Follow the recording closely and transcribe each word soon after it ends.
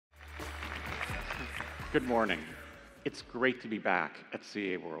Good morning. It's great to be back at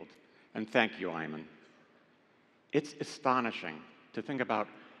CA World, and thank you, Ayman. It's astonishing to think about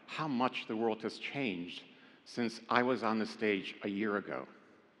how much the world has changed since I was on the stage a year ago.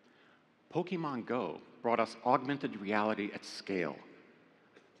 Pokemon Go brought us augmented reality at scale.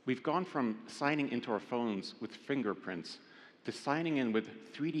 We've gone from signing into our phones with fingerprints to signing in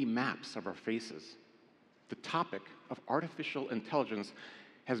with 3D maps of our faces. The topic of artificial intelligence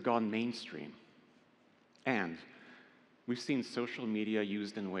has gone mainstream. And we've seen social media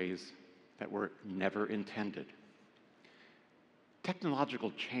used in ways that were never intended.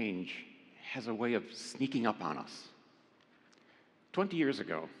 Technological change has a way of sneaking up on us. 20 years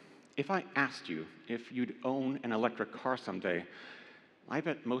ago, if I asked you if you'd own an electric car someday, I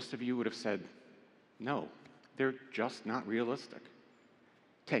bet most of you would have said, no, they're just not realistic.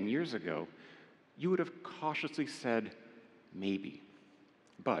 10 years ago, you would have cautiously said, maybe.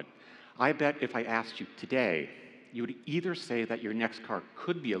 But I bet if I asked you today, you would either say that your next car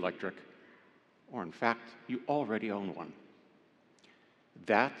could be electric, or in fact, you already own one.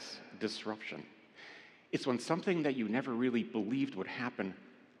 That's disruption. It's when something that you never really believed would happen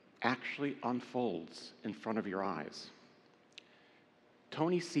actually unfolds in front of your eyes.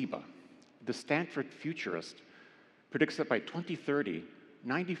 Tony Seba, the Stanford futurist, predicts that by 2030,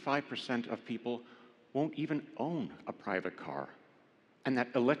 95% of people won't even own a private car, and that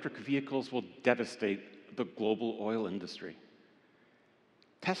electric vehicles will devastate the global oil industry.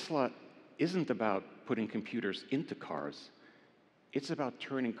 Tesla isn't about putting computers into cars. It's about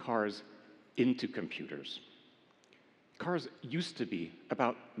turning cars into computers. Cars used to be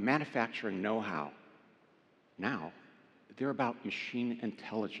about manufacturing know-how. Now, they're about machine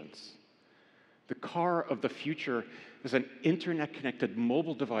intelligence. The car of the future is an internet-connected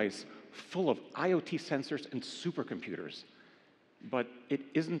mobile device full of IoT sensors and supercomputers. But it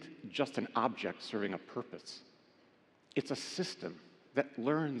isn't just an object serving a purpose. It's a system that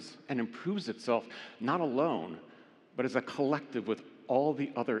learns and improves itself, not alone, but as a collective with all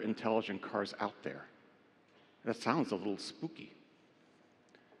the other intelligent cars out there. That sounds a little spooky.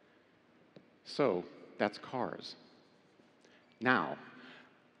 So, that's cars. Now,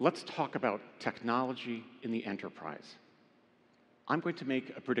 let's talk about technology in the enterprise. I'm going to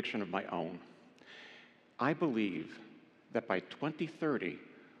make a prediction of my own. I believe that by 2030,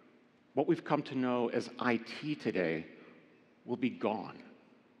 what we've come to know as IT today will be gone,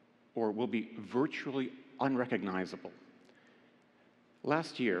 or will be virtually unrecognizable.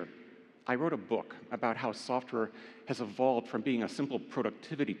 Last year, I wrote a book about how software has evolved from being a simple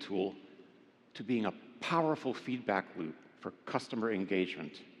productivity tool to being a powerful feedback loop for customer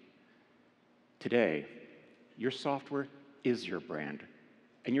engagement. Today, your software is your brand,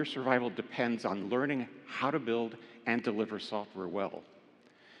 and your survival depends on learning how to build and deliver software well.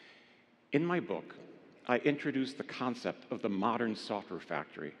 In my book, I introduced the concept of the modern software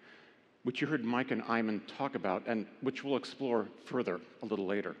factory, which you heard Mike and Ayman talk about, and which we'll explore further a little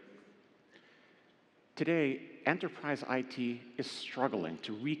later. Today, enterprise IT is struggling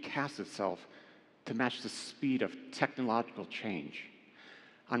to recast itself to match the speed of technological change.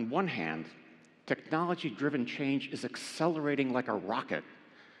 On one hand, technology-driven change is accelerating like a rocket.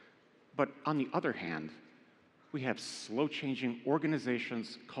 But on the other hand, we have slow-changing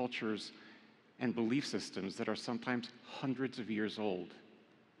organizations, cultures, and belief systems that are sometimes hundreds of years old.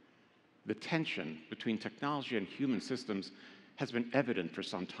 The tension between technology and human systems has been evident for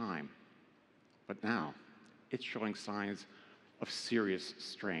some time, but now it's showing signs of serious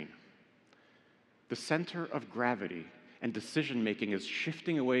strain. The center of gravity and decision-making is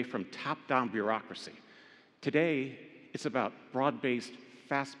shifting away from top-down bureaucracy. Today, it's about broad-based,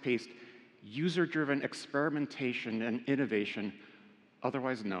 fast-paced, user-driven experimentation and innovation,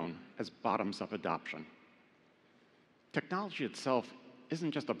 otherwise known as bottoms-up adoption. Technology itself isn't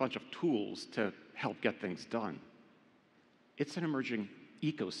just a bunch of tools to help get things done. It's an emerging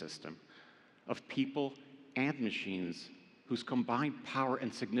ecosystem of people and machines whose combined power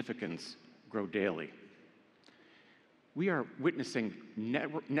and significance grow daily. We are witnessing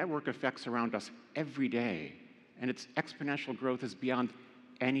network effects around us every day, and its exponential growth is beyond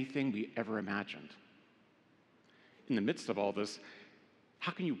anything we ever imagined. In the midst of all this,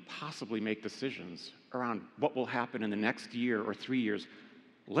 how can you possibly make decisions around what will happen in the next year or 3 years,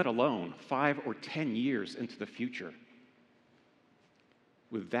 let alone 5 or 10 years into the future?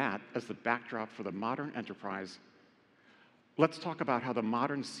 With that as the backdrop for the modern enterprise, let's talk about how the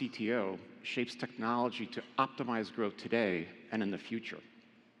modern CTO shapes technology to optimize growth today and in the future.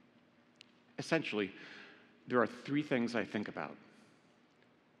 Essentially, there are 3 things I think about.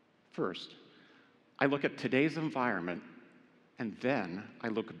 First, I look at today's environment, and then I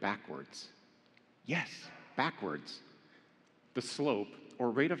look backwards. Yes, backwards. The slope, or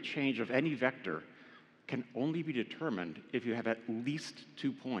rate of change of any vector, can only be determined if you have at least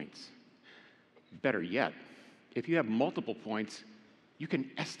 2 points. Better yet, if you have multiple points, you can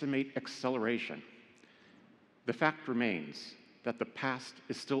estimate acceleration. The fact remains that the past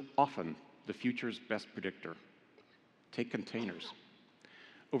is still often the future's best predictor. Take containers.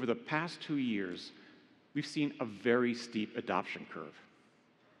 Over the past 2 years, we've seen a very steep adoption curve.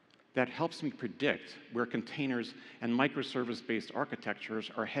 That helps me predict where containers and microservice-based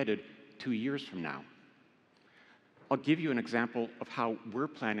architectures are headed 2 years from now. I'll give you an example of how we're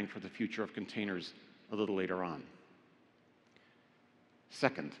planning for the future of containers a little later on.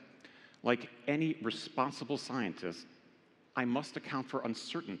 Second, like any responsible scientist, I must account for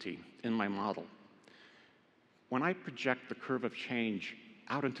uncertainty in my model. When I project the curve of change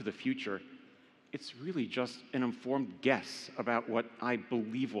out into the future, it's really just an informed guess about what I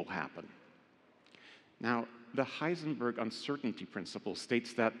believe will happen. Now, the Heisenberg uncertainty principle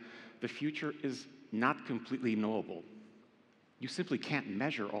states that the future is not completely knowable. You simply can't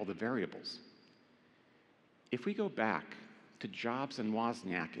measure all the variables. If we go back to Jobs and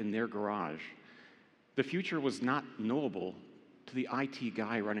Wozniak in their garage, the future was not knowable to the IT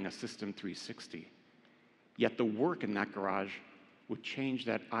guy running a System 360. Yet the work in that garage would change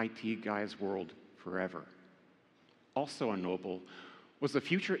that IT guy's world forever. Also unknowable was the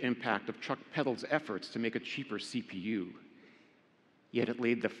future impact of Chuck Peddle's efforts to make a cheaper CPU. Yet it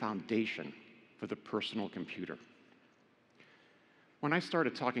laid the foundation for the personal computer. When I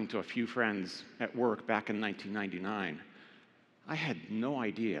started talking to a few friends at work back in 1999, I had no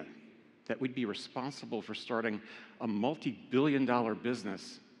idea that we'd be responsible for starting a multi-billion-dollar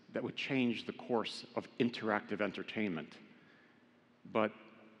business that would change the course of interactive entertainment. But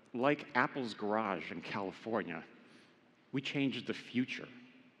like Apple's garage in California, we changed the future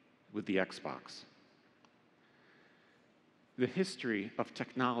with the Xbox. The history of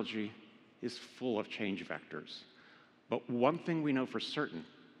technology is full of change vectors. But one thing we know for certain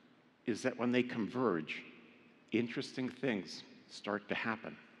is that when they converge, interesting things start to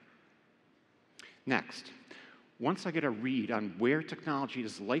happen. Next, once I get a read on where technology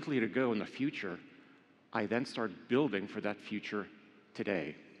is likely to go in the future, I then start building for that future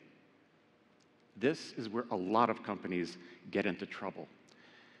today. This is where a lot of companies get into trouble.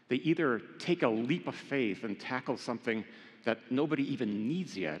 They either take a leap of faith and tackle something that nobody even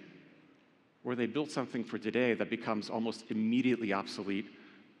needs yet, or they build something for today that becomes almost immediately obsolete,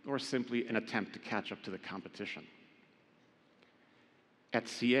 or simply an attempt to catch up to the competition. At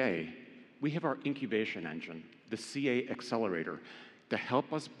CA, we have our incubation engine, the CA Accelerator, to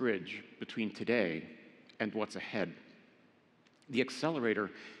help us bridge between today and what's ahead. The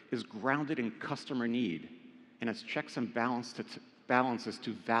accelerator is grounded in customer need and has checks and balances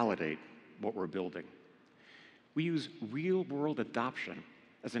to validate what we're building. We use real-world adoption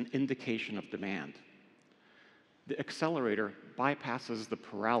as an indication of demand. The accelerator bypasses the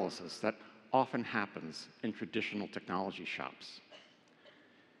paralysis that often happens in traditional technology shops.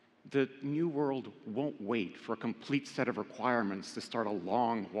 The new world won't wait for a complete set of requirements to start a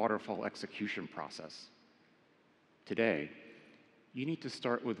long waterfall execution process. Today, you need to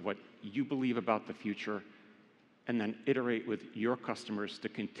start with what you believe about the future and then iterate with your customers to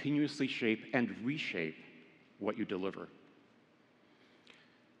continuously shape and reshape what you deliver.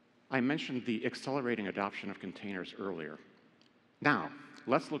 I mentioned the accelerating adoption of containers earlier. Now,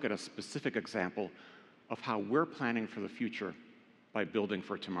 let's look at a specific example of how we're planning for the future by building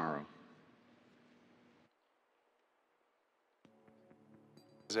for tomorrow.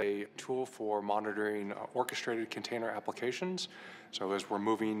 Is a tool for monitoring orchestrated container applications. So as we're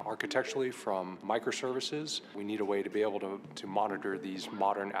moving architecturally from microservices, we need a way to be able to monitor these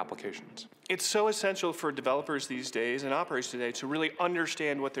modern applications. It's so essential for developers these days and operators today to really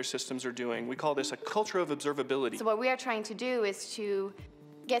understand what their systems are doing. We call this a culture of observability. So what we are trying to do is to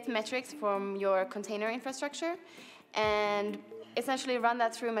get metrics from your container infrastructure and essentially run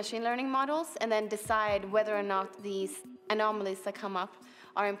that through machine learning models and then decide whether or not these anomalies that come up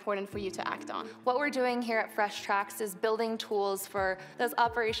are important for you to act on. What we're doing here at Fresh Tracks is building tools for those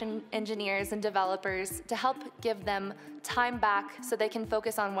operation engineers and developers to help give them time back so they can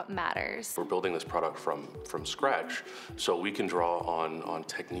focus on what matters. We're building this product from scratch, so we can draw on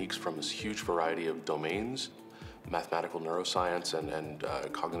techniques from this huge variety of domains. mathematical neuroscience and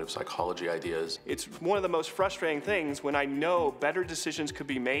cognitive psychology ideas. It's one of the most frustrating things when I know better decisions could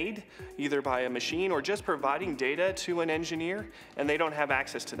be made, either by a machine or just providing data to an engineer, and they don't have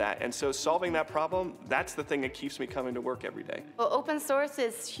access to that. And so solving that problem, that's the thing that keeps me coming to work every day. Well, open source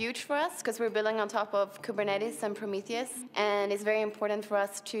is huge for us because we're building on top of Kubernetes and Prometheus, and it's very important for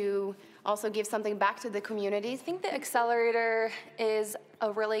us to also give something back to the communities. I think the accelerator is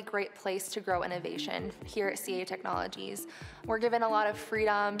a really great place to grow innovation here at CA Technologies. We're given a lot of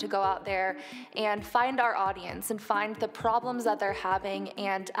freedom to go out there and find our audience and find the problems that they're having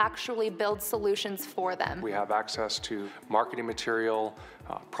and actually build solutions for them. We have access to marketing material,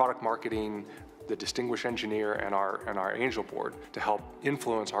 product marketing, the distinguished engineer, and our angel board to help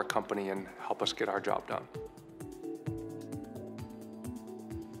influence our company and help us get our job done.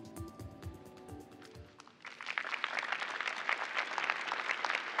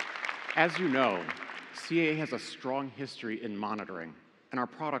 As you know, CA has a strong history in monitoring, and our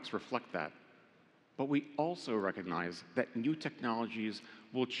products reflect that. But we also recognize that new technologies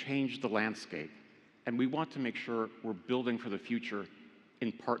will change the landscape, and we want to make sure we're building for the future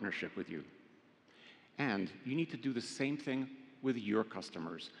in partnership with you. And you need to do the same thing with your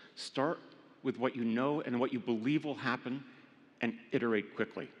customers. Start with what you know and what you believe will happen, and iterate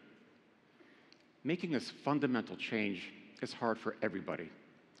quickly. Making this fundamental change is hard for everybody,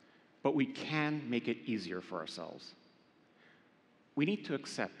 but we can make it easier for ourselves. We need to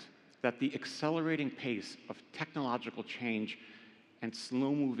accept that the accelerating pace of technological change and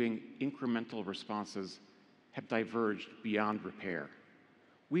slow-moving incremental responses have diverged beyond repair.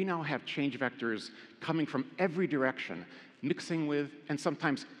 We now have change vectors coming from every direction, mixing with and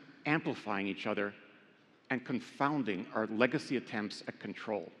sometimes amplifying each other and confounding our legacy attempts at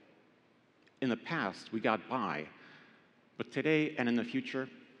control. In the past, we got by, but today and in the future,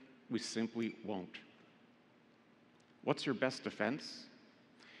 we simply won't. What's your best defense?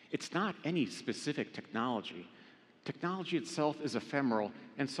 It's not any specific technology. Technology itself is ephemeral,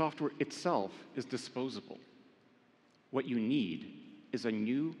 and software itself is disposable. What you need is a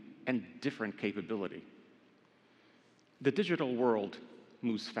new and different capability. The digital world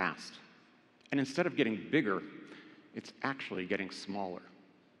moves fast, and instead of getting bigger, it's actually getting smaller.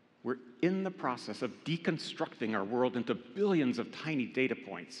 We're in the process of deconstructing our world into billions of tiny data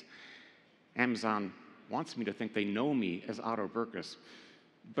points. Amazon wants me to think they know me as Otto Berkes,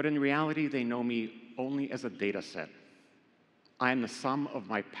 but in reality, they know me only as a data set. I am the sum of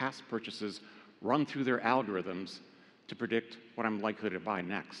my past purchases run through their algorithms to predict what I'm likely to buy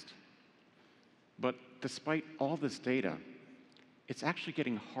next. But despite all this data, it's actually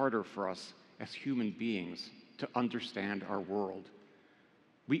getting harder for us as human beings to understand our world.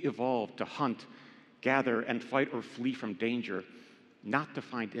 We evolved to hunt, gather, and fight or flee from danger, not to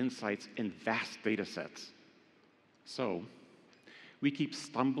find insights in vast data sets. So, we keep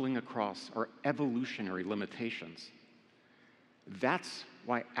stumbling across our evolutionary limitations. That's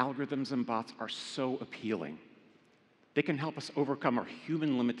why algorithms and bots are so appealing. They can help us overcome our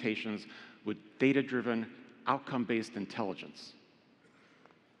human limitations with data-driven, outcome-based intelligence.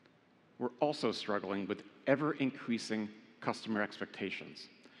 We're also struggling with ever-increasing customer expectations.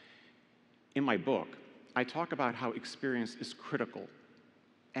 In my book, I talk about how experience is critical.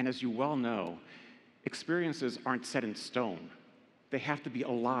 And as you well know, experiences aren't set in stone. They have to be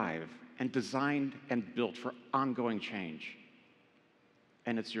alive and designed and built for ongoing change.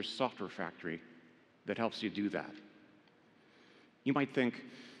 And it's your software factory that helps you do that. You might think,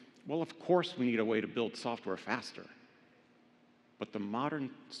 well, of course we need a way to build software faster. But the modern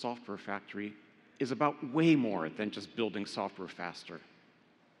software factory is about way more than just building software faster.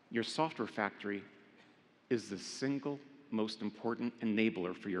 Your software factory is the single most important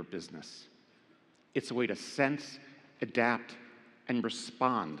enabler for your business. It's a way to sense, adapt, and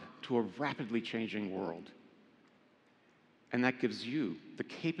respond to a rapidly changing world. And that gives you the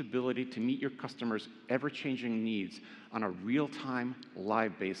capability to meet your customers' ever-changing needs on a real-time,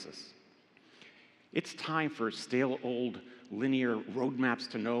 live basis. It's time for stale, old, linear roadmaps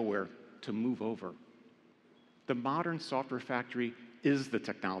to nowhere to move over. The modern software factory is the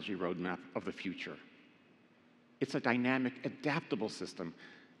technology roadmap of the future. It's a dynamic, adaptable system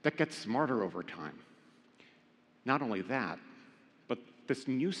that gets smarter over time. Not only that, but this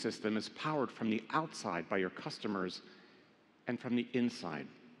new system is powered from the outside by your customers and from the inside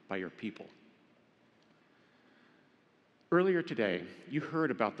by your people. Earlier today, you heard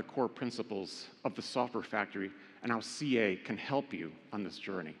about the core principles of the software factory and how CA can help you on this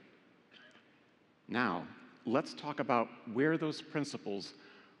journey. Now, let's talk about where those principles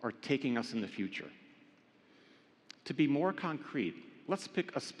are taking us in the future. To be more concrete, let's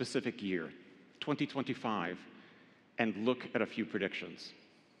pick a specific year, 2025, and look at a few predictions.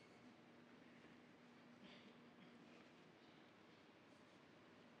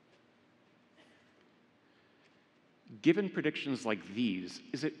 Given predictions like these,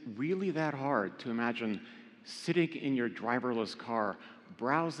 is it really that hard to imagine sitting in your driverless car,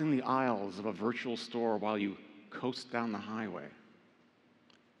 browsing the aisles of a virtual store while you coast down the highway?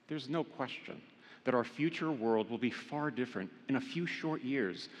 There's no question that our future world will be far different in a few short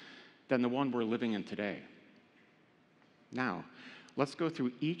years than the one we're living in today. Now, let's go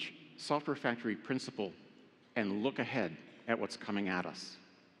through each software factory principle and look ahead at what's coming at us.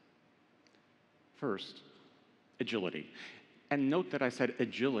 First, agility. And note that I said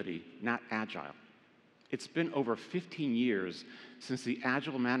agility, not agile. It's been over 15 years since the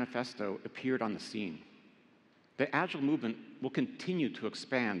Agile Manifesto appeared on the scene. The Agile movement will continue to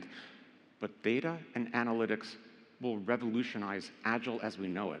expand, but data and analytics will revolutionize Agile as we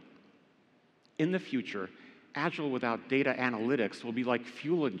know it. In the future, Agile without data analytics will be like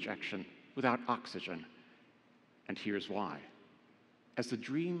fuel injection without oxygen. And here's why. As the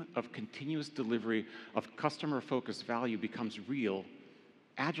dream of continuous delivery of customer-focused value becomes real,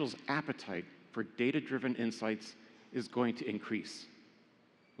 Agile's appetite for data-driven insights is going to increase.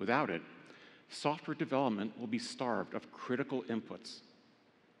 Without it, software development will be starved of critical inputs.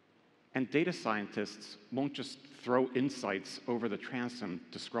 And data scientists won't just throw insights over the transom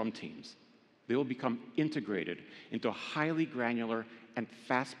to Scrum teams. They will become integrated into a highly granular and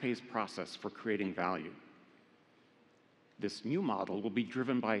fast-paced process for creating value. This new model will be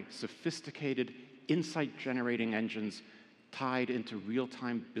driven by sophisticated insight-generating engines tied into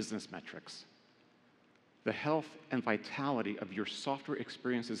real-time business metrics. The health and vitality of your software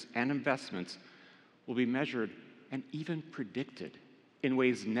experiences and investments will be measured and even predicted in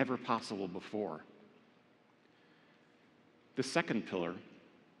ways never possible before. The second pillar,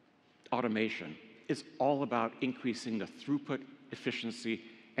 automation, is all about increasing the throughput, efficiency,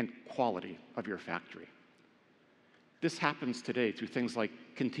 and quality of your factory. This happens today through things like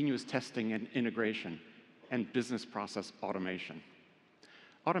continuous testing and integration and business process automation.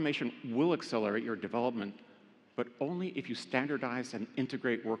 Automation will accelerate your development, but only if you standardize and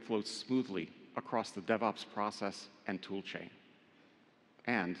integrate workflows smoothly across the DevOps process and tool chain.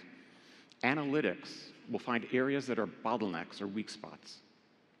 And analytics will find areas that are bottlenecks or weak spots.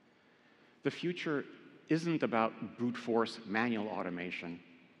 The future isn't about brute force manual automation.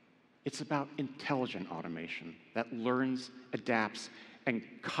 It's about intelligent automation that learns, adapts, and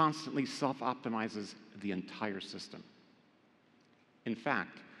constantly self-optimizes the entire system. In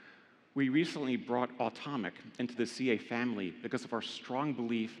fact, we recently brought Automic into the CA family because of our strong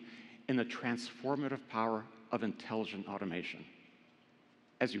belief in the transformative power of intelligent automation.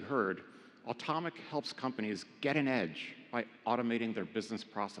 As you heard, Automic helps companies get an edge by automating their business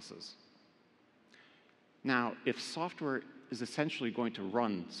processes. Now, if software is essentially going to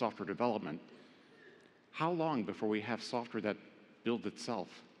run software development, how long before we have software that builds itself?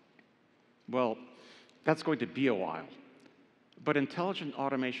 Well, that's going to be a while. But intelligent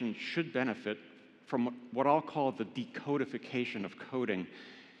automation should benefit from what I'll call the decodification of coding,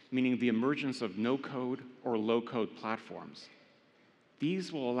 meaning the emergence of no-code or low-code platforms.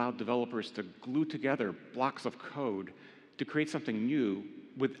 These will allow developers to glue together blocks of code to create something new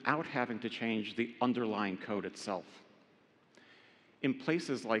without having to change the underlying code itself. In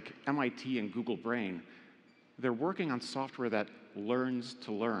places like MIT and Google Brain, they're working on software that learns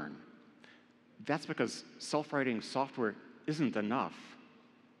to learn. That's because self-writing software isn't enough.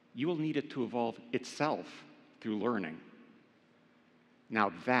 You will need it to evolve itself through learning.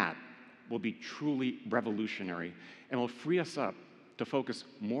 Now that will be truly revolutionary and will free us up to focus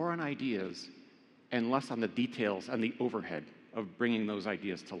more on ideas and less on the details and the overhead of bringing those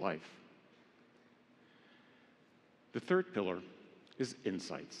ideas to life. The third pillar is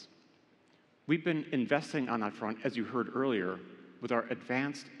insights. We've been investing on that front, as you heard earlier, with our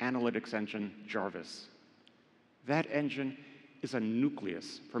advanced analytics engine, Jarvis. That engine is a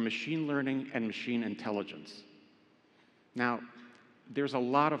nucleus for machine learning and machine intelligence. Now, there's a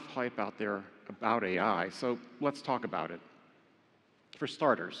lot of hype out there about AI, so let's talk about it. For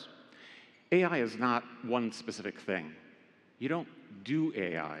starters, AI is not one specific thing. You don't do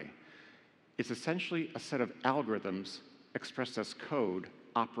AI. It's essentially a set of algorithms expressed as code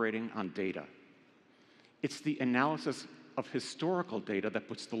operating on data. It's the analysis of historical data that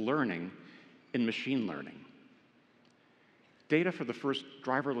puts the learning in machine learning. Data for the first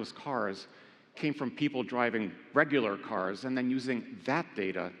driverless cars came from people driving regular cars and then using that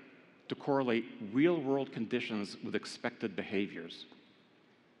data to correlate real-world conditions with expected behaviors.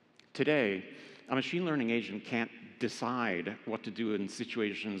 Today, a machine learning agent can't decide what to do in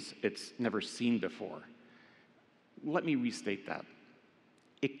situations it's never seen before. let me restate that.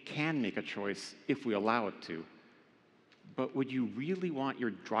 It can make a choice if we allow it to. But would you really want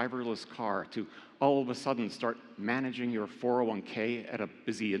your driverless car to all of a sudden start managing your 401k at a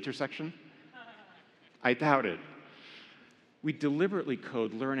busy intersection? I doubt it. We deliberately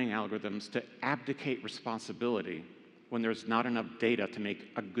code learning algorithms to abdicate responsibility when there's not enough data to make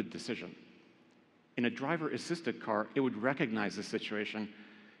a good decision. In a driver-assisted car, it would recognize the situation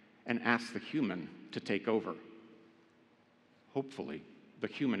and ask the human to take over. Hopefully, the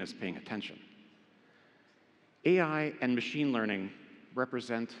human is paying attention. AI and machine learning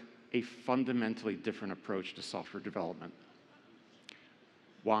represent a fundamentally different approach to software development.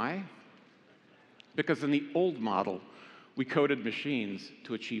 Why? Because in the old model, we coded machines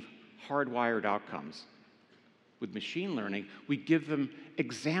to achieve hardwired outcomes. With machine learning, we give them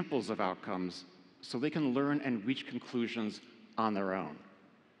examples of outcomes so they can learn and reach conclusions on their own.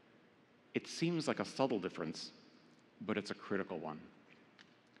 It seems like a subtle difference, but it's a critical one.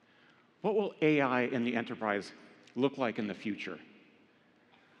 What will AI in the enterprise look like in the future?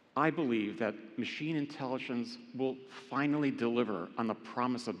 I believe that machine intelligence will finally deliver on the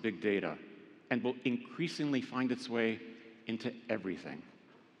promise of big data and will increasingly find its way into everything.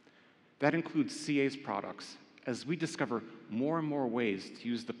 That includes CA's products, as we discover more and more ways to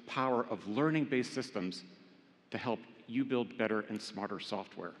use the power of learning-based systems to help you build better and smarter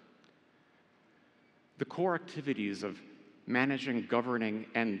software. The core activities of managing, governing,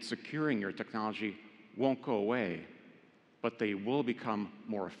 and securing your technology won't go away, but they will become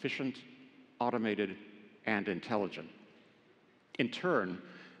more efficient, automated, and intelligent. In turn,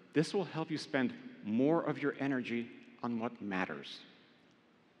 this will help you spend more of your energy on what matters,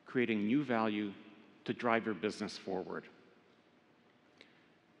 creating new value to drive your business forward.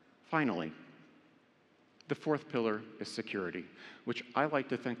 Finally, the fourth pillar is security, which I like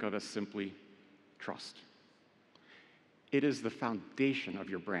to think of as simply trust. It is the foundation of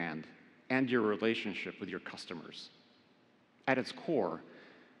your brand and your relationship with your customers. At its core,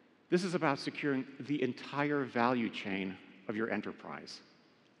 this is about securing the entire value chain of your enterprise.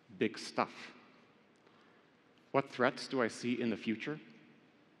 Big stuff. What threats do I see in the future?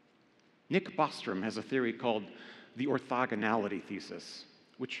 Nick Bostrom has a theory called the orthogonality thesis,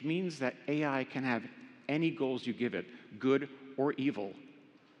 which means that AI can have any goals you give it, good or evil,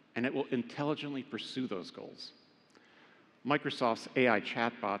 and it will intelligently pursue those goals. Microsoft's AI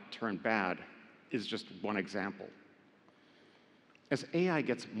chatbot turned bad is just one example. As AI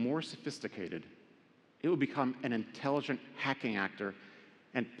gets more sophisticated, it will become an intelligent hacking actor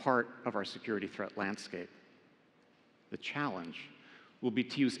and part of our security threat landscape. The challenge will be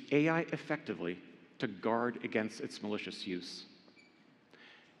to use AI effectively to guard against its malicious use.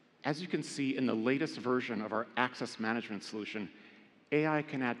 As you can see in the latest version of our access management solution, AI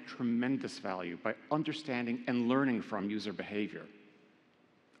can add tremendous value by understanding and learning from user behavior.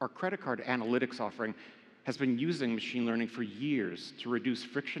 Our credit card analytics offering has been using machine learning for years to reduce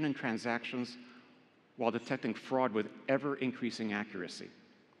friction in transactions while detecting fraud with ever-increasing accuracy.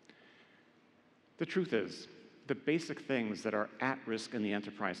 The truth is, the basic things that are at risk in the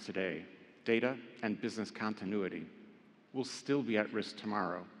enterprise today, data and business continuity, will still be at risk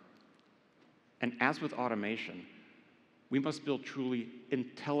tomorrow. And as with automation, we must build truly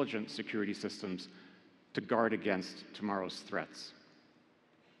intelligent security systems to guard against tomorrow's threats.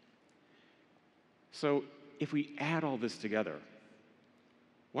 So if we add all this together,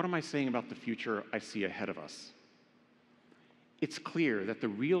 what am I saying about the future I see ahead of us? It's clear that the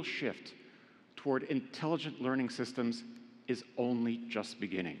real shift toward intelligent learning systems is only just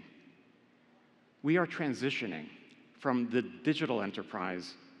beginning. We are transitioning from the digital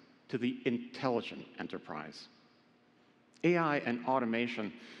enterprise to the intelligent enterprise. AI and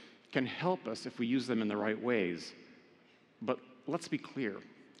automation can help us if we use them in the right ways, but let's be clear,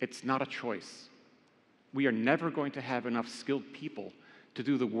 it's not a choice. We are never going to have enough skilled people to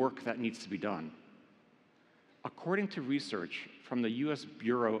do the work that needs to be done. According to research from the US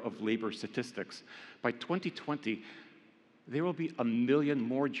Bureau of Labor Statistics, by 2020, there will be 1 million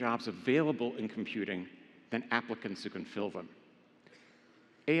more jobs available in computing than applicants who can fill them.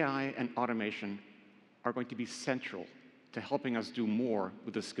 AI and automation are going to be central to helping us do more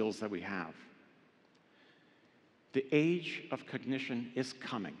with the skills that we have. The age of cognition is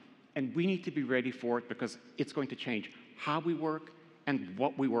coming, and we need to be ready for it because it's going to change how we work and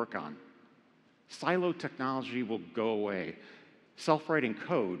what we work on. Siloed technology will go away. Self-writing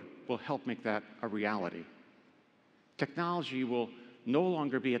code will help make that a reality. Technology will no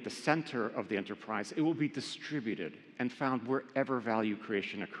longer be at the center of the enterprise. It will be distributed and found wherever value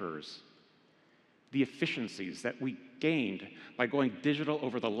creation occurs. The efficiencies that we gained by going digital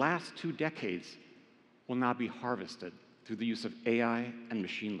over the last 2 decades will now be harvested through the use of AI and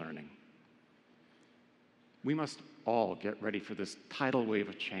machine learning. We must all get ready for this tidal wave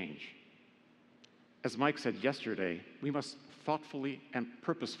of change. As Mike said yesterday, we must thoughtfully and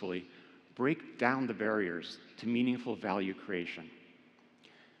purposefully break down the barriers to meaningful value creation.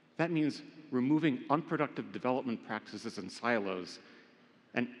 That means removing unproductive development practices and silos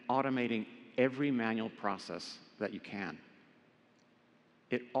and automating every manual process that you can.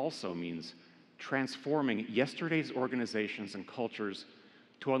 It also means transforming yesterday's organizations and cultures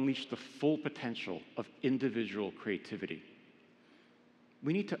to unleash the full potential of individual creativity.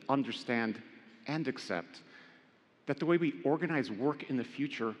 We need to understand and accept that the way we organize work in the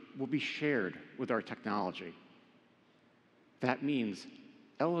future will be shared with our technology. That means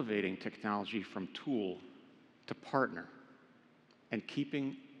elevating technology from tool to partner and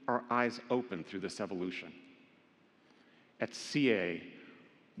keeping our eyes open through this evolution. At CA,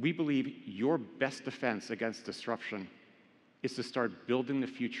 we believe your best defense against disruption is to start building the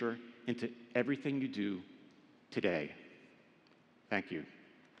future into everything you do today. Thank you.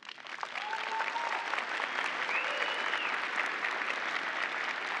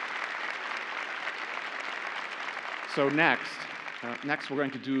 So next we're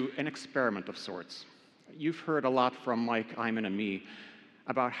going to do an experiment of sorts. You've heard a lot from Mike, Ayman, and me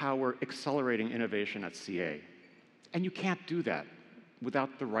about how we're accelerating innovation at CA. And you can't do that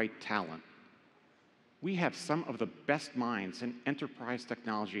without the right talent. We have some of the best minds in enterprise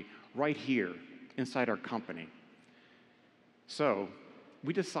technology right here inside our company. So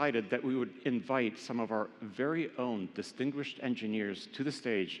we decided that we would invite some of our very own distinguished engineers to the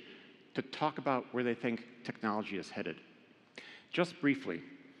stage to talk about where they think technology is headed. Just briefly,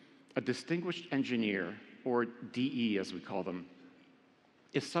 a distinguished engineer, or DE as we call them,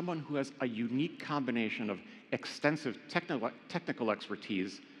 is someone who has a unique combination of extensive technical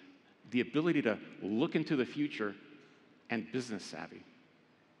expertise, the ability to look into the future, and business savvy.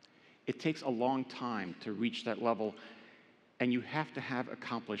 It takes a long time to reach that level, and you have to have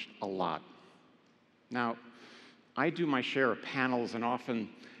accomplished a lot. Now, I do my share of panels, and often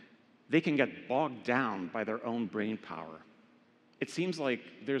they can get bogged down by their own brain power. It seems like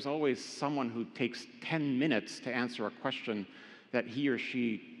there's always someone who takes 10 minutes to answer a question that he or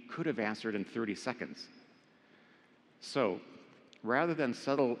she could have answered in 30 seconds. So, rather than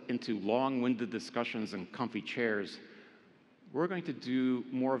settle into long-winded discussions and comfy chairs, we're going to do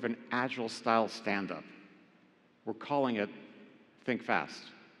more of an agile-style stand-up. We're calling it Think Fast.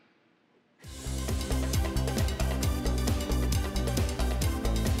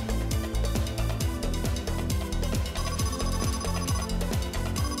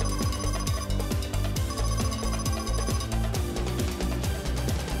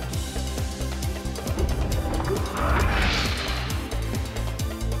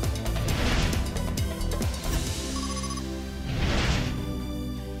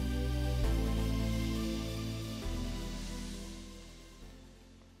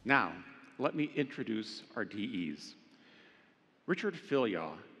 Now, let me introduce our DEs. Richard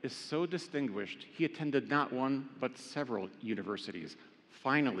Filyaw is so distinguished, he attended not one, but several universities,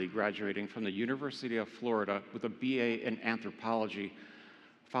 finally graduating from the University of Florida with a BA in anthropology,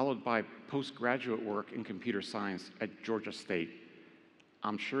 followed by postgraduate work in computer science at Georgia State.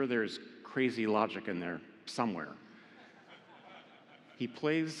 I'm sure there's crazy logic in there somewhere. He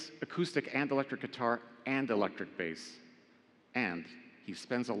plays acoustic and electric guitar and electric bass, and he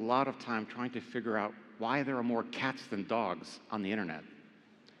spends a lot of time trying to figure out why there are more cats than dogs on the internet.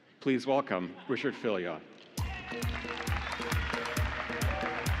 Please welcome Richard Filyaw.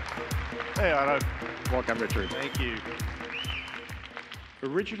 Hey, Otto. Welcome, Richard. Thank you.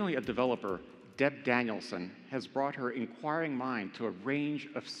 Originally a developer, Deb Danielson has brought her inquiring mind to a range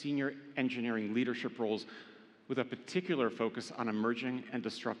of senior engineering leadership roles with a particular focus on emerging and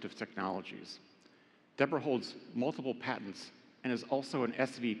disruptive technologies. Deborah holds multiple patents and is also an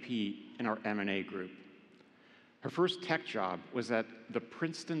SVP in our M&A group. Her first tech job was at the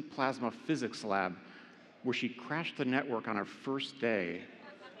Princeton Plasma Physics Lab, where she crashed the network on her first day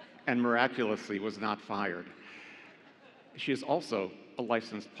and miraculously was not fired. She is also a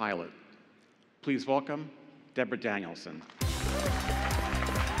licensed pilot. Please welcome Deborah Danielson.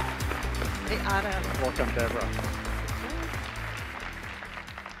 Hey, Otto. Welcome, Deborah.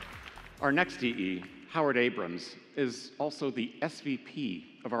 Our next DE, Howard Abrams, is also the SVP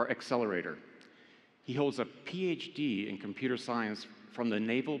of our accelerator. He holds a PhD in computer science from the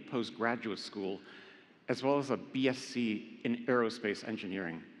Naval Postgraduate School, as well as a BSc in aerospace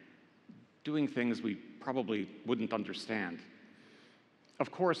engineering, doing things we probably wouldn't understand. Of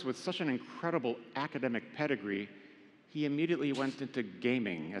course, with such an incredible academic pedigree, he immediately went into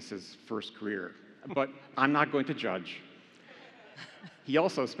gaming as his first career. but I'm not going to judge. He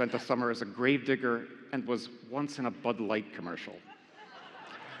also spent the summer as a gravedigger and was once in a Bud Light commercial.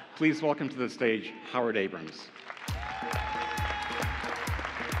 Please welcome to the stage Howard Abrams.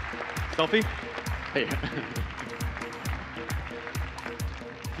 Selfie? Hey.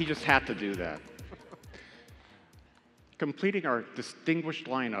 He just had to do that. Completing our distinguished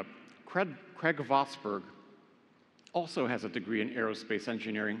lineup, Craig Vosberg also has a degree in aerospace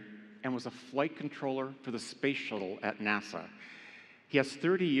engineering and was a flight controller for the space shuttle at NASA. He has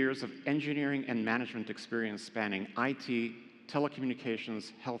 30 years of engineering and management experience spanning IT,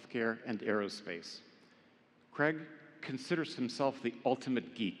 telecommunications, healthcare, and aerospace. Craig considers himself the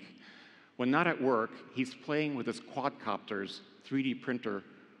ultimate geek. When not at work, he's playing with his quadcopters, 3D printer,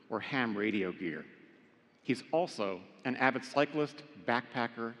 or ham radio gear. He's also an avid cyclist,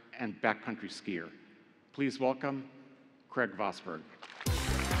 backpacker, and backcountry skier. Please welcome Craig Vosberg.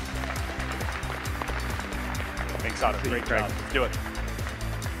 Thanks, Otto. Great job. Let's do it.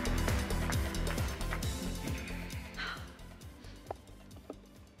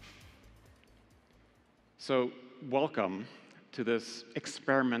 So, welcome to this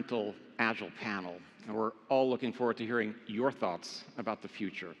experimental Agile panel. And we're all looking forward to hearing your thoughts about the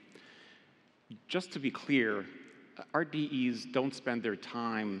future. Just to be clear, our DEs don't spend their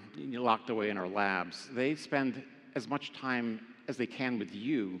time locked away in our labs. They spend as much time as they can with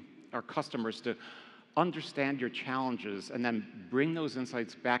you, our customers, to understand your challenges and then bring those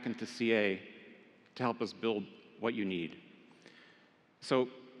insights back into CA to help us build what you need. So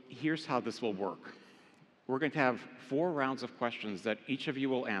here's how this will work. We're going to have 4 rounds of questions that each of you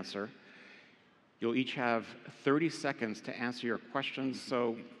will answer. You'll each have 30 seconds to answer your questions,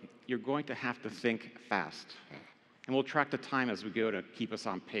 so you're going to have to think fast. And we'll track the time as we go to keep us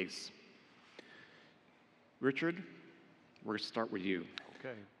on pace. Richard, we're going to start with you.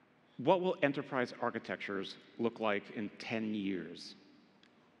 Okay. What will enterprise architectures look like in 10 years?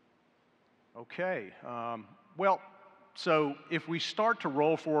 Okay. Well, so if we start to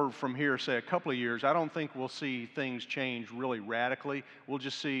roll forward from here, say a couple of years, I don't think we'll see things change really radically. We'll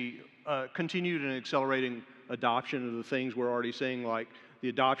just see continued and accelerating adoption of the things we're already seeing, like the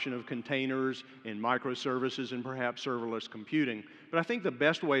adoption of containers and microservices and perhaps serverless computing. But I think the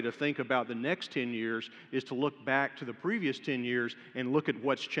best way to think about the next 10 years is to look back to the previous 10 years and look at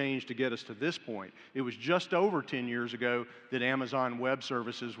what's changed to get us to this point. It was just over 10 years ago that Amazon Web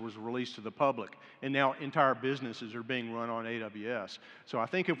Services was released to the public, and now entire businesses are being run on AWS. So I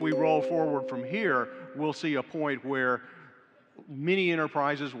think if we roll forward from here, we'll see a point where many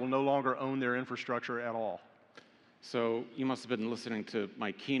enterprises will no longer own their infrastructure at all. So you must have been listening to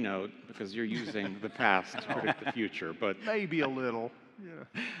my keynote because you're using the past to predict the future, but Maybe a little.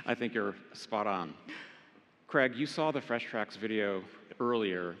 Yeah. I think you're spot on. Craig, you saw the Fresh Tracks video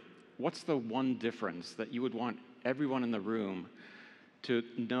earlier. What's the one difference that you would want everyone in the room to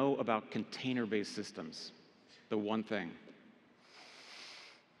know about container-based systems? The one thing.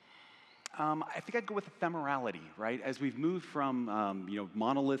 I think I'd go with ephemerality, right? As we've moved from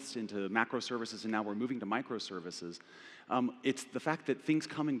monoliths into macro services, and now we're moving to microservices, it's the fact that things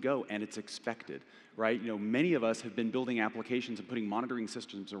come and go, and it's expected, right? Many of us have been building applications and putting monitoring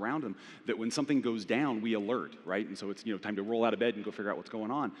systems around them that when something goes down, we alert, right? And so it's time to roll out of bed and go figure out what's going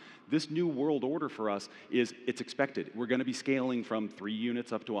on. This new world order for us is it's expected. We're going to be scaling from 3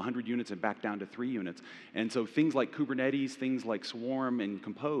 units up to 100 units and back down to 3 units. And so things like Kubernetes, things like Swarm and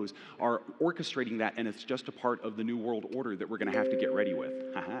Compose are orchestrating that, and it's just a part of the new world order that we're going to have to get ready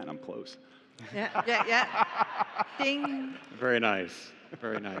with. Haha, and I'm close. Yeah. Ding. Very nice,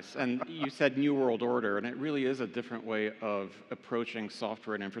 very nice. And you said new world order, and it really is a different way of approaching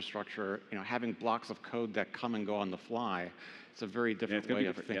software and infrastructure. Having blocks of code that come and go on the fly. It's a very different way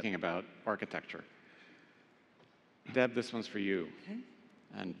of thinking about architecture. Deb, this one's for you. Okay.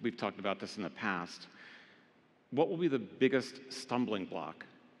 And we've talked about this in the past. What will be the biggest stumbling block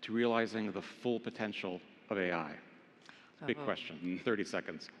to realizing the full potential of AI? Big question. 30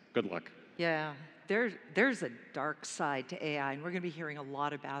 seconds. Good luck. Yeah, there's a dark side to AI, and we're going to be hearing a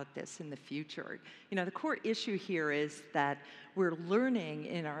lot about this in the future. The core issue here is that we're learning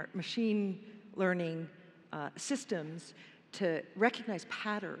in our machine learning systems to recognize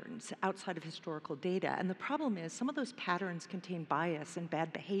patterns outside of historical data. And the problem is some of those patterns contain bias and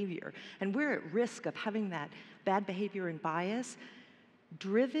bad behavior, and we're at risk of having that bad behavior and bias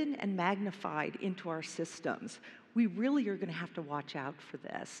driven and magnified into our systems. We really are going to have to watch out for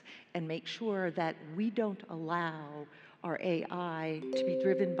this and make sure that we don't allow our AI to be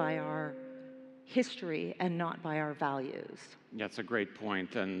driven by our history and not by our values. Yeah, it's a great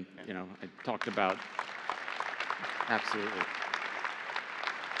point, and I talked about absolutely.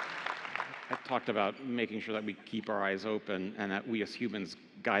 I talked about making sure that we keep our eyes open and that we as humans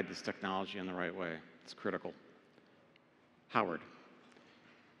guide this technology in the right way. It's critical. Howard,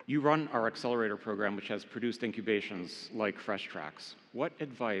 you run our accelerator program, which has produced incubations like Fresh Tracks. What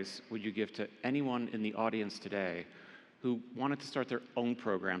advice would you give to anyone in the audience today who wanted to start their own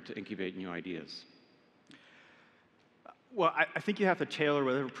program to incubate new ideas? Well, I think you have to tailor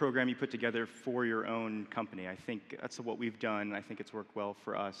whatever program you put together for your own company. I think that's what we've done. I think it's worked well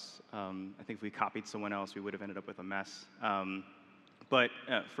for us. I think if we copied someone else, we would have ended up with a mess. But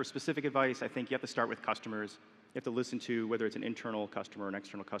for specific advice, I think you have to start with customers. You have to listen to, whether it's an internal customer or an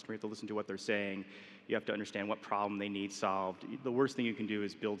external customer, you have to listen to what they're saying. You have to understand what problem they need solved. The worst thing you can do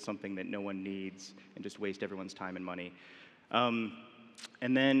is build something that no one needs and just waste everyone's time and money.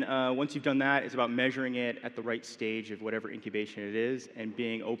 And then once you've done that, it's about measuring it at the right stage of whatever incubation it is and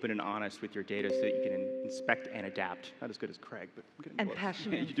being open and honest with your data so that you can inspect and adapt. Not as good as Craig, but I'm getting And close.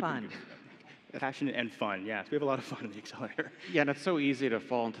 passionate and fun. Passionate and fun, yes. We have a lot of fun in the accelerator. Yeah, and it's so easy to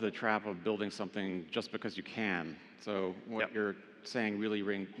fall into the trap of building something just because you can. So what you're saying really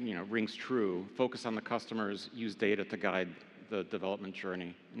rings true. Focus on the customers, use data to guide the development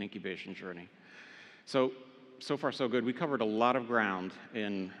journey and incubation journey. So far, so good. We covered a lot of ground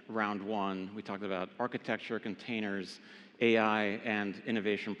in round one. We talked about architecture, containers, AI, and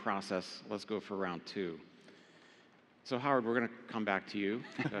innovation process. Let's go for round two. So Howard, we're going to come back to you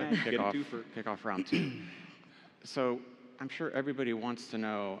to kick off round two. So I'm sure everybody wants to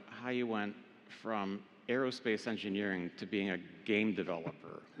know how you went from aerospace engineering to being a game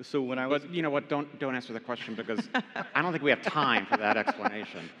developer. So when I was... But you know what, don't answer the question because I don't think we have time for that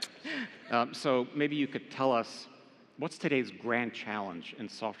explanation. So maybe you could tell us, what's today's grand challenge in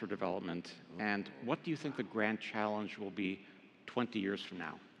software development, and what do you think the grand challenge will be 20 years from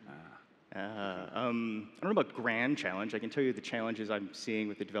now? I don't know about grand challenge. I can tell you the challenges I'm seeing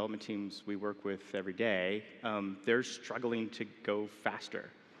with the development teams we work with every day. They're struggling to go faster.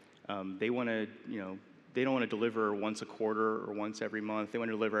 They want to, they don't want to deliver once a quarter or once every month. They want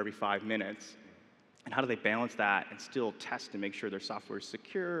to deliver every 5 minutes. And how do they balance that and still test and make sure their software is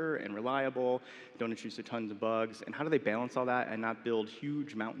secure and reliable, don't introduce tons of bugs? And how do they balance all that and not build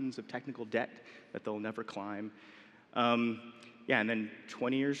huge mountains of technical debt that they'll never climb? Yeah, and then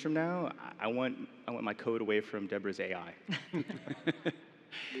 20 years from now, I want my code away from Deborah's AI.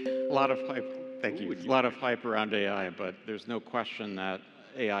 A lot of hype, thank you. A lot of hype around AI, but there's no question that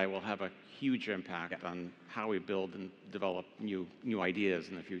AI will have a huge impact on how we build and develop new ideas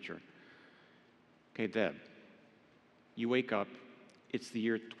in the future. Okay, Deb, you wake up, it's the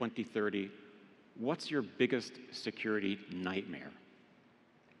year 2030. What's your biggest security nightmare?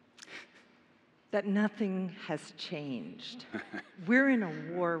 That nothing has changed. We're in a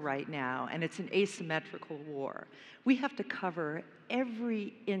war right now, and it's an asymmetrical war. We have to cover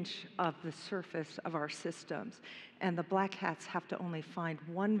every inch of the surface of our systems, and the black hats have to only find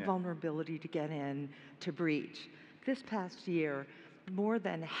one vulnerability to get in to breach. This past year, more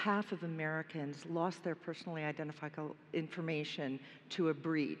than half of Americans lost their personally identifiable information to a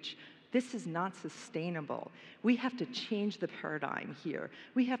breach. This is not sustainable. We have to change the paradigm here.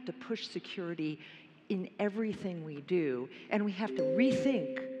 We have to push security in everything we do, and we have to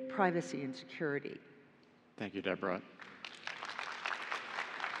rethink privacy and security. Thank you, Deborah.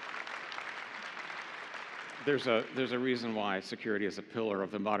 There's a reason why security is a pillar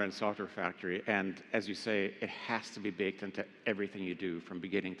of the modern software factory, and as you say, it has to be baked into everything you do from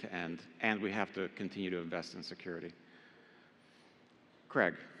beginning to end, and we have to continue to invest in security.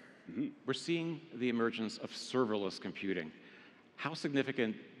 Craig, we're seeing the emergence of serverless computing. How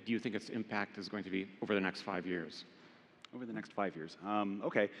significant do you think its impact is going to be over the next 5 years? Over the next 5 years.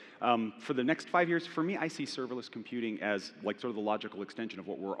 Okay. For the next 5 years, for me, I see serverless computing as like sort of the logical extension of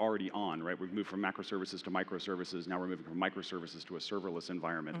what we're already on, right? We've moved from macroservices to microservices. Now we're moving from microservices to a serverless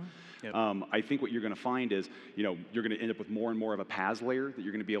environment. Yep. I think what you're going to find is, you're going to end up with more and more of a PaaS layer that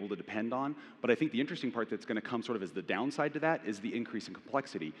you're going to be able to depend on. But I think the interesting part that's going to come sort of as the downside to that is the increase in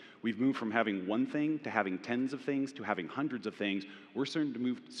complexity. We've moved from having one thing to having tens of things to having hundreds of things. We're soon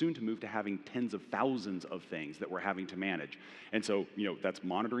to move to having tens of thousands of things that we're having to manage. And so, that's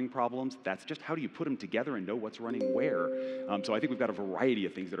monitoring problems. That's just how do you put them together and know what's running where. So I think we've got a variety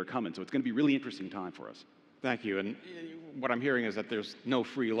of things that are coming. So it's going to be a really interesting time for us. Thank you. And what I'm hearing is that there's no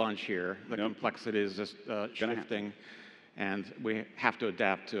free lunch here. The complexity is just shifting, and we have to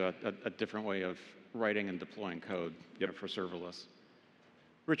adapt to a different way of writing and deploying code for serverless.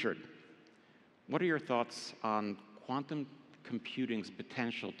 Richard, what are your thoughts on quantum computing's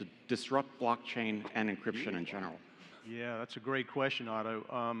potential to disrupt blockchain and encryption in general? Yeah, that's a great question,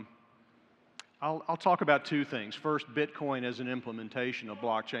 Otto. I'll talk about two things. First, Bitcoin as an implementation of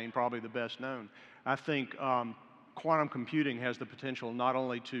blockchain, probably the best known. I think quantum computing has the potential not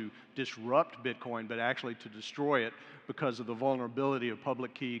only to disrupt Bitcoin, but actually to destroy it because of the vulnerability of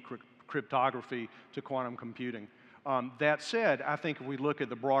public key cryptography to quantum computing. That said, I think if we look at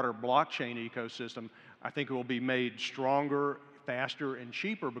the broader blockchain ecosystem, I think it will be made stronger, faster, and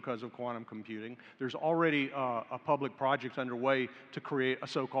cheaper because of quantum computing. There's already a public project underway to create a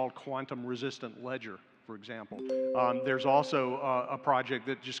so-called quantum-resistant ledger, for example. There's also a project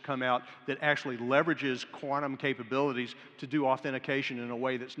that just come out that actually leverages quantum capabilities to do authentication in a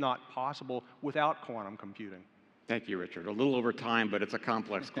way that's not possible without quantum computing. Thank you, Richard. A little over time, but it's a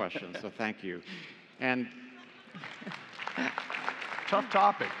complex question, so thank you. And tough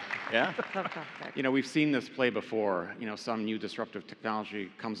topic. Yeah. Tough topic. you know, we've seen this play before. You know, some new disruptive technology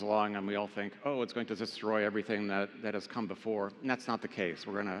comes along and we all think, oh, it's going to destroy everything that has come before. And that's not the case.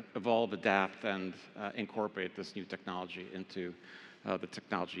 We're going to evolve, adapt, and incorporate this new technology into the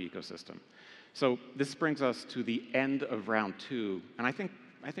technology ecosystem. So this brings us to the end of round two. And I think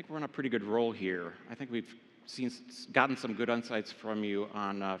we're on a pretty good roll here. I think we've gotten some good insights from you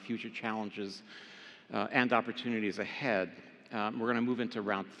on future challenges and opportunities ahead. We're going to move into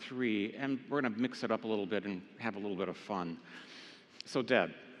round three, and we're going to mix it up a little bit and have a little bit of fun. So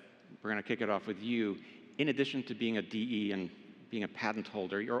Deb, we're going to kick it off with you. In addition to being a DE and being a patent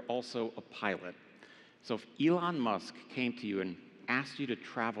holder, you're also a pilot. So if Elon Musk came to you and asked you to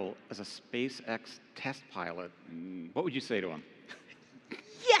travel as a SpaceX test pilot, what would you say to him?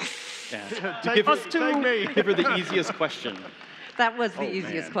 Yes! Yeah. Take me. Give her the easiest question. That was the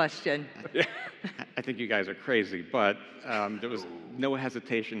easiest question. I think you guys are crazy, but there was no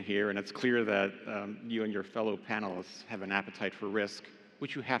hesitation here, and it's clear that you and your fellow panelists have an appetite for risk,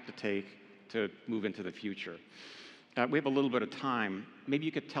 which you have to take to move into the future. We have a little bit of time. Maybe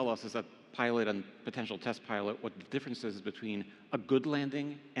you could tell us, as a pilot and potential test pilot, what the difference is between a good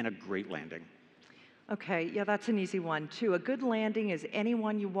landing and a great landing. Okay, yeah, that's an easy one, too. A good landing is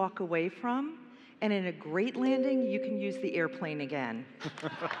anyone you walk away from, and in a great landing, you can use the airplane again.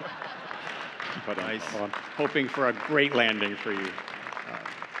 But nice. I'm hoping for a great landing for you.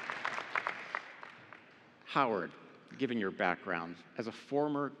 Howard, given your background, as a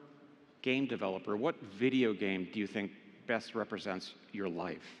former game developer, what video game do you think best represents your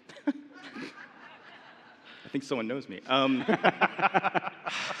life? I think someone knows me. I'm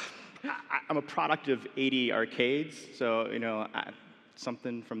a product of 80 arcades, so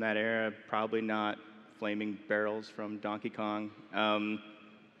something from that era. Probably not flaming barrels from Donkey Kong.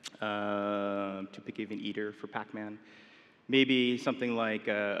 Too picky of an eater for Pac-Man. Maybe something like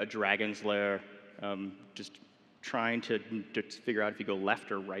a Dragon's Lair. Just trying to figure out if you go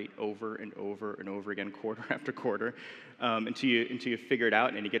left or right over and over and over again, quarter after quarter, until you figure it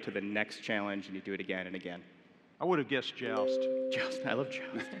out and you get to the next challenge and you do it again and again. I would have guessed Joust. Joust, I love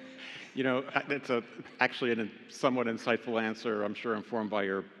Joust. You know, it's actually a somewhat insightful answer, I'm sure informed by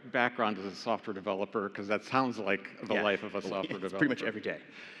your background as a software developer, because that sounds like the life of a software developer. Pretty much every day.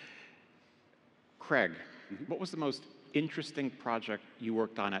 Craig, what was the most interesting project you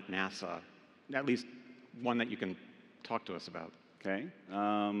worked on at NASA? At least one that you can talk to us about. Okay.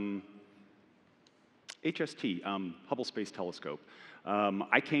 HST, Hubble Space Telescope.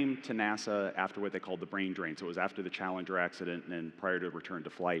 I came to NASA after what they called the brain drain, so it was after the Challenger accident and prior to return to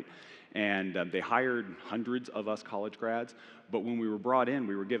flight. And they hired hundreds of us college grads, but when we were brought in,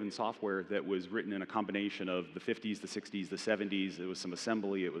 we were given software that was written in a combination of the 50s, the 60s, the 70s. It was some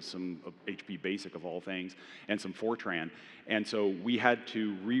assembly, it was some HP Basic of all things, and some Fortran. And so we had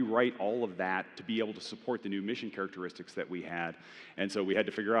to rewrite all of that to be able to support the new mission characteristics that we had. And so we had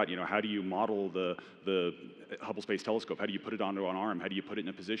to figure out, how do you model the Hubble Space Telescope? How do you put it onto an arm? How do you put it in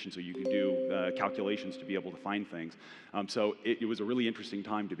a position so you can do calculations to be able to find things? So it was a really interesting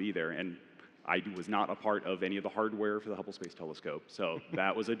time to be there. And I was not a part of any of the hardware for the Hubble Space Telescope. So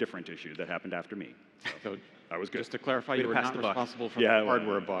that was a different issue that happened after me. So that was good. Just to clarify, you were not responsible for the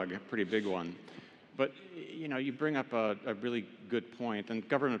hardware bug, a pretty big one. But you bring up a really good point, and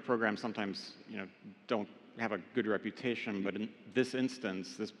government programs sometimes don't have a good reputation, but in this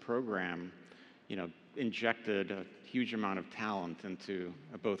instance, this program injected a huge amount of talent into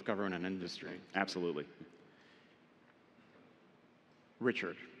both government and industry. Absolutely.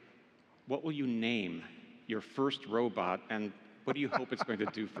 Richard, what will you name your first robot, and what do you hope it's going to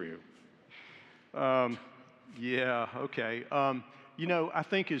do for you? Yeah, okay. I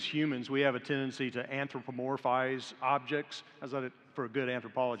think as humans, we have a tendency to anthropomorphize objects. How's that for a good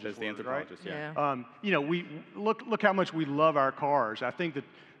anthropologist? As the anthropologist, right? Yeah. We look how much we love our cars. I think that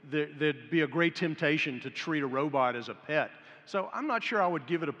there'd be a great temptation to treat a robot as a pet, So I'm not sure I would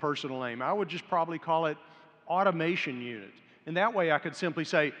give it a personal name. I would just probably call it automation unit. And that way I could simply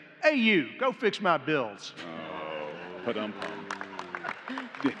say, hey, you, go fix my bills. Oh, pa-dum-pum.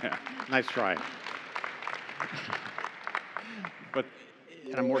 Yeah. Nice try. But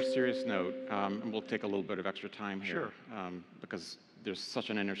on a more serious note, and we'll take a little bit of extra time here, because there's such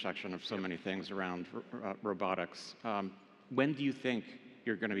an intersection of so many things around robotics. When do you think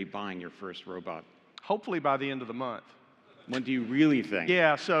you're going to be buying your first robot? Hopefully by the end of the month. When do you really think?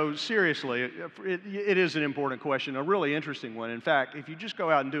 Yeah, so seriously, it is an important question, a really interesting one. In fact, if you just go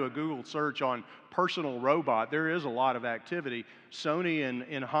out and do a Google search on personal robot, there is a lot of activity. Sony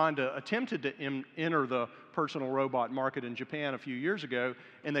and Honda attempted to enter the personal robot market in Japan a few years ago,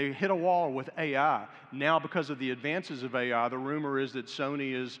 and they hit a wall with AI. Now, because of the advances of AI, the rumor is that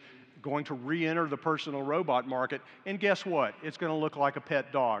Sony is going to re-enter the personal robot market, and guess what? It's going to look like a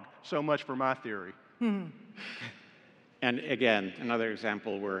pet dog. So much for my theory. And again, another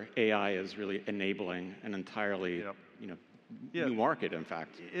example where AI is really enabling an entirely, new market, in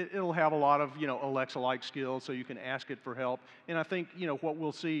fact. It'll have a lot of, Alexa-like skills, so you can ask it for help. And I think, what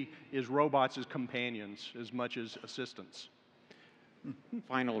we'll see is robots as companions as much as assistants.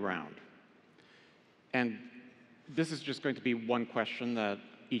 Final round. And this is just going to be one question that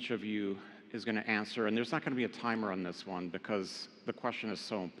each of you is going to answer, and there's not going to be a timer on this one because the question is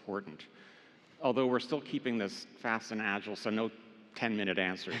so important. Although we're still keeping this fast and agile, so no 10-minute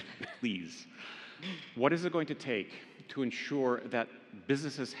answers, please. What is it going to take to ensure that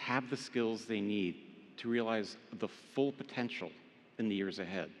businesses have the skills they need to realize the full potential in the years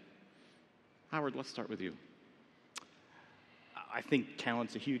ahead? Howard, let's start with you. I think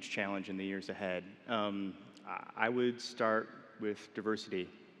talent's a huge challenge in the years ahead. I would start with diversity.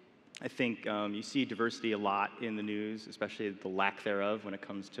 I think you see diversity a lot in the news, especially the lack thereof when it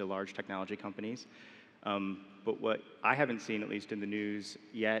comes to large technology companies. But what I haven't seen, at least in the news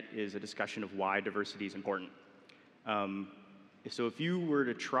yet, is a discussion of why diversity is important. So if you were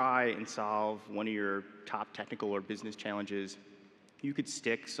to try and solve one of your top technical or business challenges, you could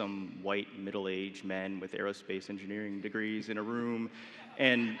stick some white middle-aged men with aerospace engineering degrees in a room,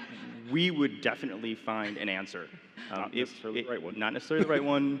 and we would definitely find an answer. Not necessarily the right one. Not necessarily the right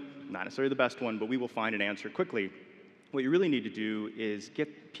one, not necessarily the best one, but we will find an answer quickly. What you really need to do is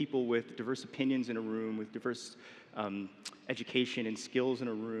get people with diverse opinions in a room, with diverse education and skills in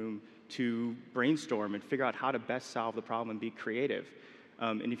a room to brainstorm and figure out how to best solve the problem and be creative.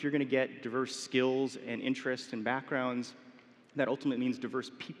 And if you're going to get diverse skills and interests and backgrounds, that ultimately means diverse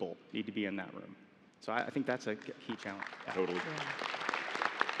people need to be in that room. So I think that's a key challenge. Yeah. Totally.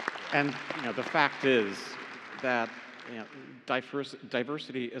 Yeah. And the fact is that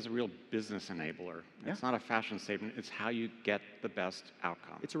diversity is a real business enabler. Yeah. It's not a fashion statement. It's how you get the best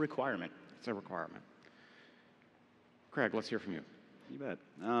outcome. It's a requirement. It's a requirement. Craig, let's hear from you. You bet.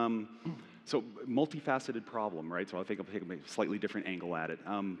 So multifaceted problem, right? So I think I'll take a slightly different angle at it.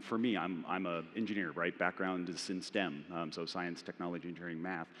 For me, I'm an engineer, right? Background is in STEM, so science, technology, engineering,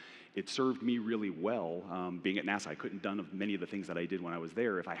 math. It served me really well being at NASA. I couldn't have done many of the things that I did when I was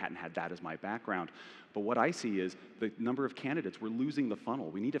there if I hadn't had that as my background. But what I see is the number of candidates, we're losing the funnel.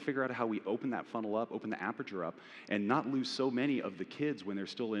 We need to figure out how we open that funnel up, open the aperture up, and not lose so many of the kids when they're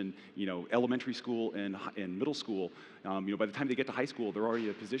still in elementary school and middle school. By the time they get to high school, they're already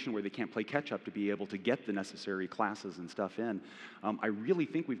in a position where they can't play catch up to be able to get the necessary classes and stuff in. I really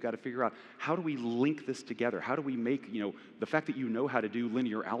think we've got to figure out how do we link this together? How do we make, the fact that you know how to do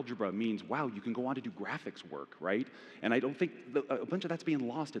linear algebra means, wow, you can go on to do graphics work, right? And I don't think a bunch of that's being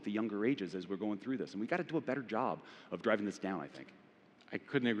lost at the younger ages as we're going through this. And we've got to do a better job of driving this down, I think. I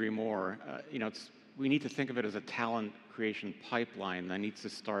couldn't agree more. We need to think of it as a talent creation pipeline that needs to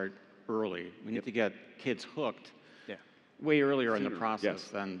start early. We need to get kids hooked way earlier in the process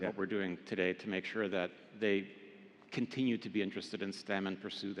than what we're doing today to make sure that they continue to be interested in STEM and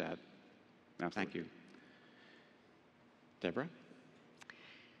pursue that. Absolutely. Thank you. Deborah?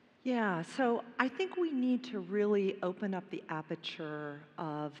 Yeah, so I think we need to really open up the aperture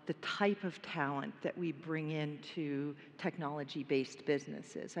of the type of talent that we bring into technology-based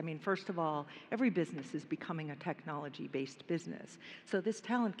businesses. I mean, first of all, every business is becoming a technology-based business. So this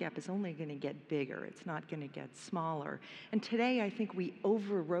talent gap is only going to get bigger. It's not going to get smaller. And today, I think we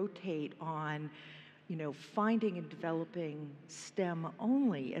over-rotate on finding and developing STEM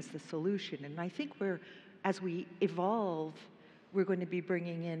only as the solution. And I think as we evolve, we're going to be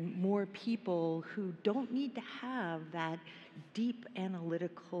bringing in more people who don't need to have that deep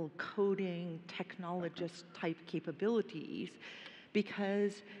analytical coding technologist type capabilities,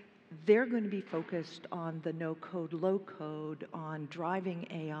 because they're going to be focused on the no-code, low-code, on driving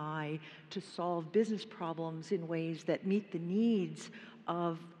AI to solve business problems in ways that meet the needs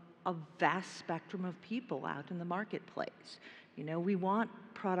of a vast spectrum of people out in the marketplace. You know, we want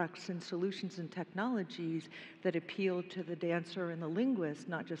products and solutions and technologies that appeal to the dancer and the linguist,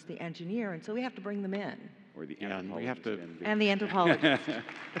 not just the engineer, and so we have to bring them in. Or the And we have to, And the anthropologist.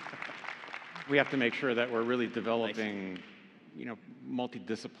 we have to make sure that we're really developing, you know,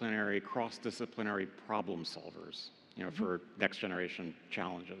 multidisciplinary, cross-disciplinary problem solvers, you know, for next generation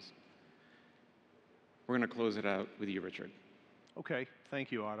challenges. We're going to close it out with you, Richard. Okay,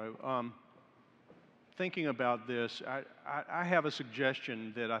 thank you, Otto. Thinking about this, I have a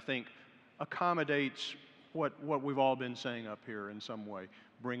suggestion that I think accommodates what we've all been saying up here in some way.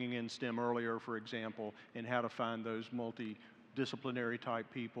 Bringing in STEM earlier, for example, and how to find those multidisciplinary type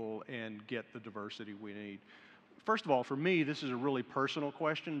people and get the diversity we need. First of all, for me, this is a really personal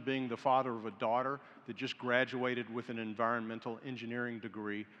question, being the father of a daughter that just graduated with an environmental engineering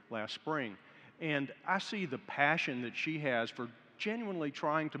degree last spring. And I see the passion that she has for genuinely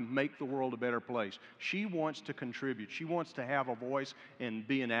trying to make the world a better place. She wants to contribute. She wants to have a voice and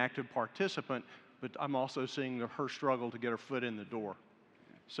be an active participant, but I'm also seeing her struggle to get her foot in the door.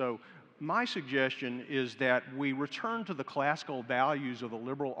 So my suggestion is that we return to the classical values of the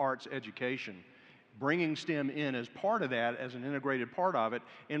liberal arts education, bringing STEM in as part of that, as an integrated part of it,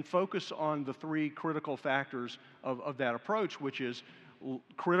 and focus on the three critical factors of that approach, which is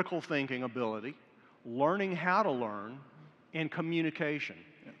critical thinking ability, learning how to learn, and communication.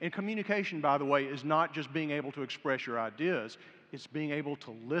 And communication, by the way, is not just being able to express your ideas, it's being able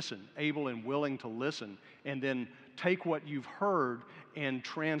to listen, able and willing to listen, and then take what you've heard and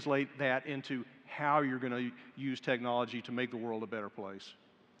translate that into how you're going to use technology to make the world a better place.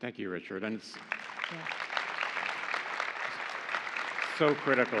 Thank you, Richard. And it's so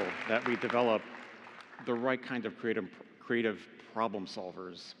critical that we develop the right kind of creative problem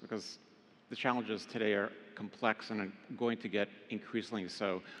solvers, because the challenges today are complex and are going to get increasingly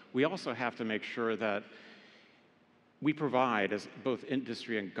so. We also have to make sure that we provide, as both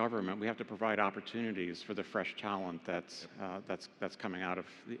industry and government, we have to provide opportunities for the fresh talent that's coming out of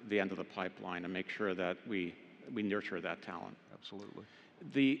the end of the pipeline, and make sure that we nurture that talent. Absolutely.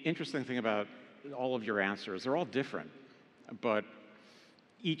 The interesting thing about all of your answers, they're all different, but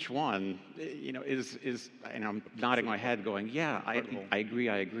each one, you know, is and I'm nodding my head going, yeah, I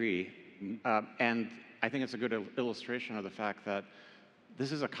agree. And I think it's a good illustration of the fact that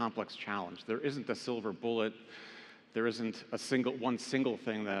this is a complex challenge. There isn't a silver bullet. There isn't one single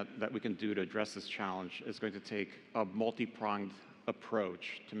thing that we can do to address this challenge. It's going to take a multi-pronged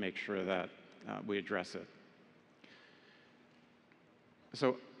approach to make sure that we address it.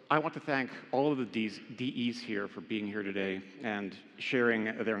 So I want to thank all of the DEs here for being here today and sharing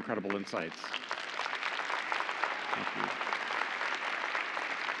their incredible insights. Thank you.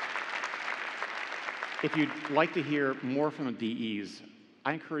 If you'd like to hear more from the DEs,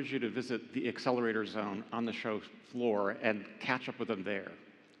 I encourage you to visit the Accelerator Zone on the show floor and catch up with them there.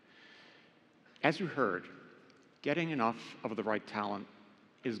 As you heard, getting enough of the right talent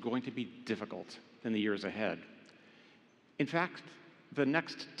is going to be difficult in the years ahead. In fact, the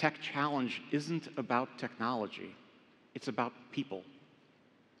next tech challenge isn't about technology, it's about people.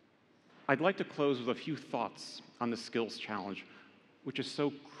 I'd like to close with a few thoughts on the skills challenge, which is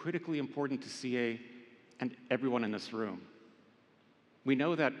so critically important to CA and everyone in this room. We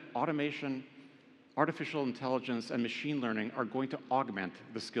know that automation, artificial intelligence, and machine learning are going to augment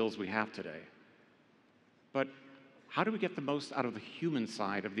the skills we have today. But how do we get the most out of the human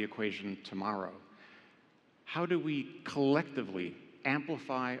side of the equation tomorrow? How do we collectively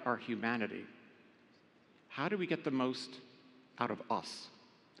amplify our humanity? How do we get the most out of us?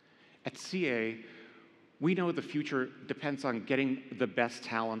 At CA, we know the future depends on getting the best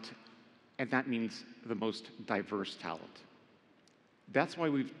talent, and that means the most diverse talent. That's why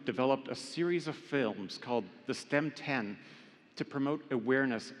we've developed a series of films called the STEM 10 to promote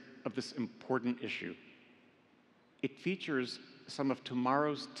awareness of this important issue. It features some of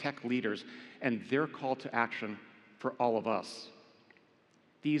tomorrow's tech leaders and their call to action for all of us.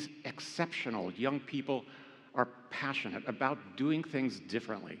 These exceptional young people are passionate about doing things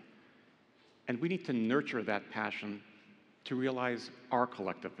differently, and we need to nurture that passion to realize our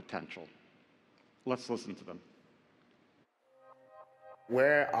collective potential. Let's listen to them.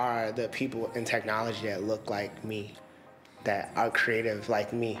 Where are the people in technology that look like me, that are creative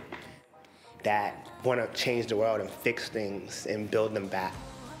like me, that want to change the world and fix things and build them back?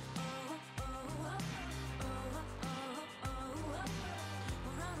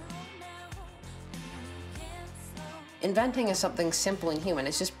 Inventing is something simple and human.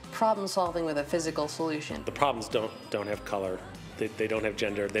 It's just problem solving with a physical solution. The problems don't have color, they don't have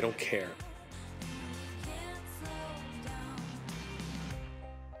gender, they don't care.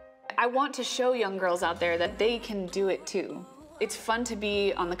 I want to show young girls out there that they can do it too. It's fun to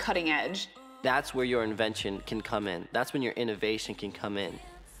be on the cutting edge. That's where your invention can come in. That's when your innovation can come in.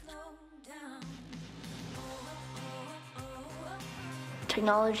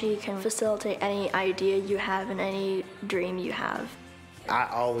 Technology can facilitate any idea you have and any dream you have. I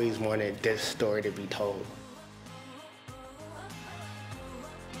always wanted this story to be told.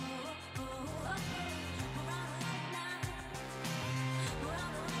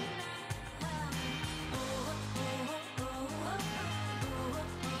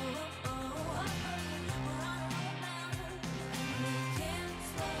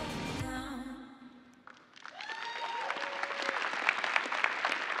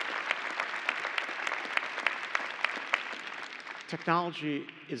 Technology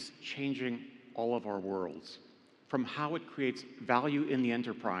is changing all of our worlds, from how it creates value in the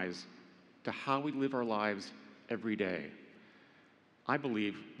enterprise to how we live our lives every day. I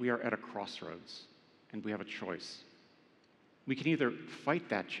believe we are at a crossroads, and we have a choice. We can either fight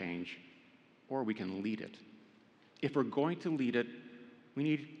that change, or we can lead it. If we're going to lead it, we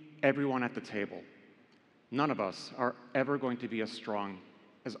need everyone at the table. None of us are ever going to be as strong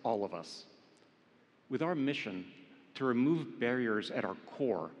as all of us. With our mission to remove barriers at our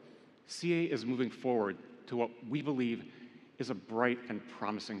core, CA is moving forward to what we believe is a bright and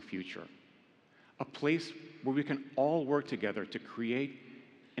promising future. A place where we can all work together to create,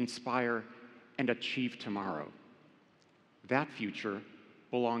 inspire, and achieve tomorrow. That future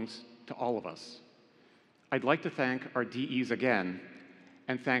belongs to all of us. I'd like to thank our DEs again,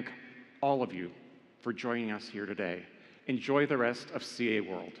 and thank all of you for joining us here today. Enjoy the rest of CA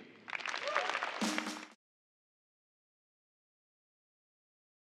World.